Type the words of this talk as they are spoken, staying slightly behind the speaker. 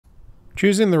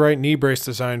Choosing the right knee brace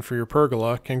design for your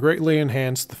pergola can greatly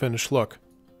enhance the finished look.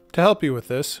 To help you with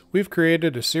this, we've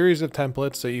created a series of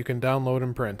templates that you can download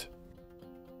and print.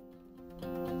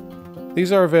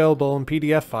 These are available in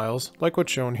PDF files, like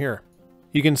what's shown here.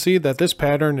 You can see that this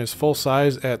pattern is full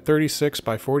size at 36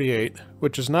 by 48,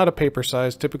 which is not a paper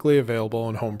size typically available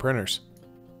in home printers.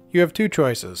 You have two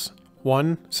choices.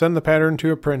 1. Send the pattern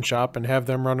to a print shop and have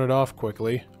them run it off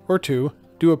quickly, or 2.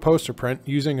 Do a poster print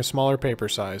using a smaller paper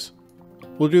size.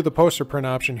 We'll do the poster print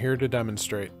option here to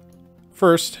demonstrate.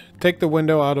 First, take the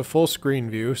window out of full screen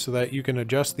view so that you can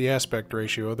adjust the aspect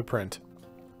ratio of the print.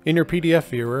 In your PDF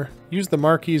viewer, use the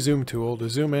marquee zoom tool to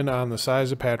zoom in on the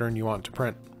size of pattern you want to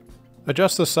print.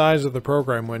 Adjust the size of the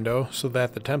program window so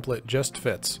that the template just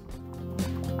fits.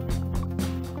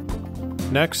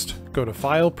 Next, go to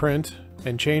File, Print,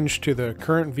 and change to the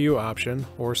Current View option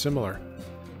or similar.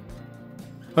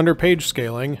 Under Page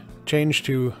Scaling, change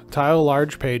to Tile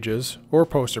Large Pages or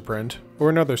Poster Print or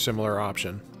another similar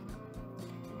option.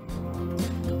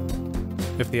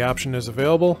 If the option is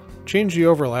available, change the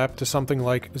overlap to something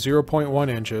like 0.1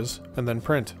 inches and then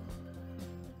print.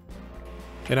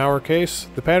 In our case,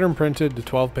 the pattern printed to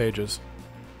 12 pages.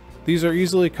 These are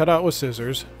easily cut out with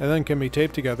scissors and then can be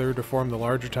taped together to form the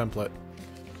larger template.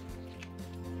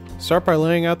 Start by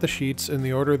laying out the sheets in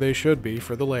the order they should be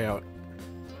for the layout.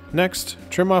 Next,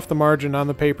 trim off the margin on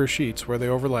the paper sheets where they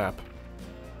overlap.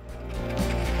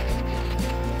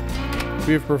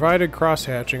 We have provided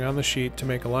cross-hatching on the sheet to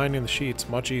make aligning the sheets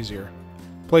much easier.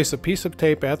 Place a piece of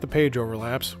tape at the page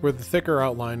overlaps where the thicker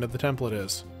outline of the template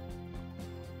is.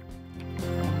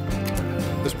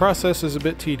 This process is a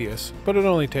bit tedious, but it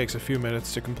only takes a few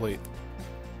minutes to complete.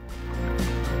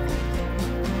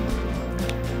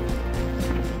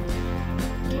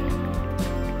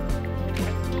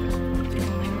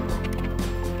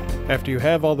 After you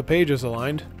have all the pages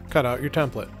aligned, cut out your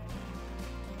template.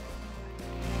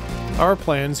 Our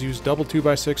plans use double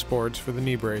 2x6 boards for the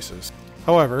knee braces.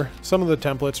 However, some of the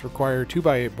templates require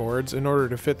 2x8 boards in order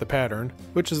to fit the pattern,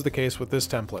 which is the case with this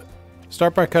template.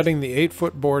 Start by cutting the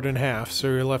 8-foot board in half so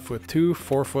you're left with two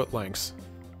 4-foot lengths.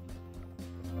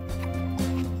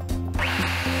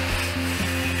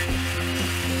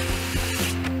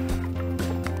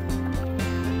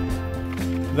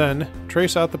 Then,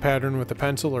 trace out the pattern with a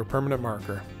pencil or permanent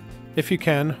marker. If you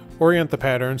can, orient the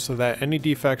pattern so that any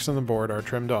defects on the board are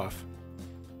trimmed off.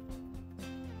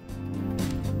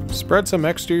 Spread some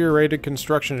exterior rated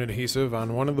construction adhesive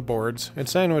on one of the boards and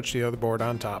sandwich the other board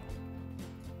on top.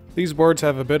 These boards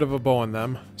have a bit of a bow in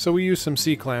them, so we use some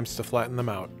C-clamps to flatten them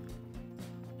out.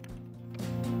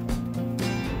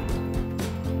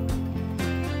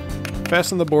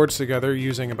 Fasten the boards together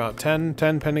using about 10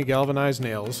 10-penny galvanized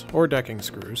nails or decking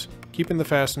screws, keeping the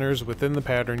fasteners within the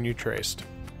pattern you traced.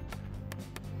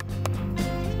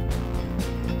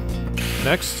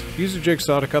 Next, use a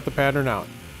jigsaw to cut the pattern out.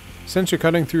 Since you're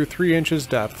cutting through 3 inches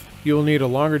depth, you will need a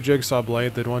longer jigsaw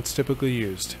blade than what's typically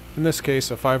used, in this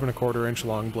case a 5 1/4 inch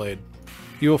long blade.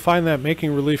 You will find that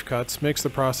making relief cuts makes the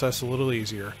process a little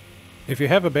easier. If you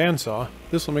have a bandsaw,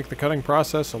 this will make the cutting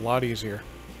process a lot easier.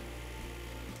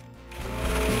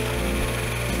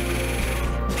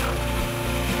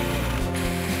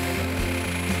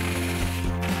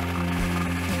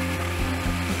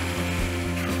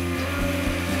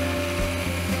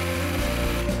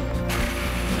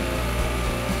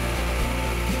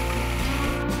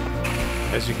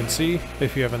 As you can see,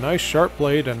 if you have a nice sharp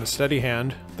blade and a steady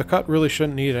hand, the cut really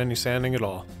shouldn't need any sanding at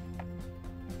all.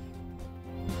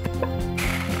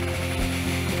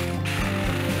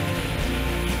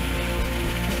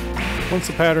 Once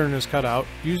the pattern is cut out,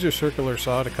 use your circular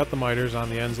saw to cut the miters on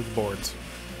the ends of the boards.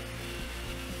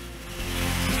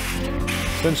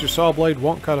 Since your saw blade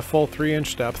won't cut a full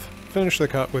 3-inch depth, finish the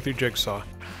cut with your jigsaw.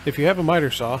 If you have a miter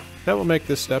saw, that will make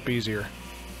this step easier.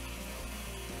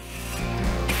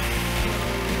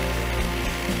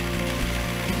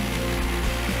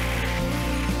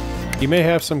 You may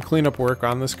have some cleanup work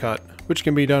on this cut, which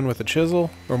can be done with a chisel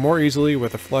or more easily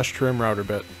with a flush trim router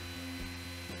bit.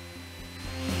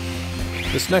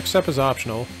 This next step is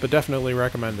optional, but definitely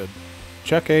recommended.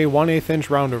 Check a 1/8 inch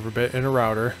roundover bit in a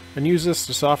router and use this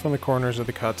to soften the corners of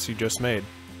the cuts you just made.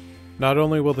 Not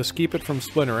only will this keep it from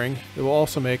splintering, it will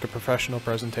also make a professional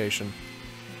presentation.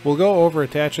 We'll go over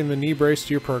attaching the knee brace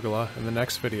to your pergola in the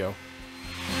next video.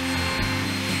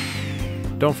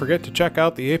 Don't forget to check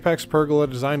out the Apex Pergola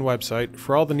Design website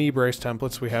for all the knee brace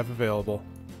templates we have available.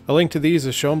 A link to these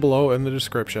is shown below in the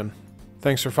description.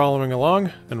 Thanks for following along,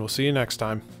 and we'll see you next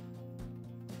time.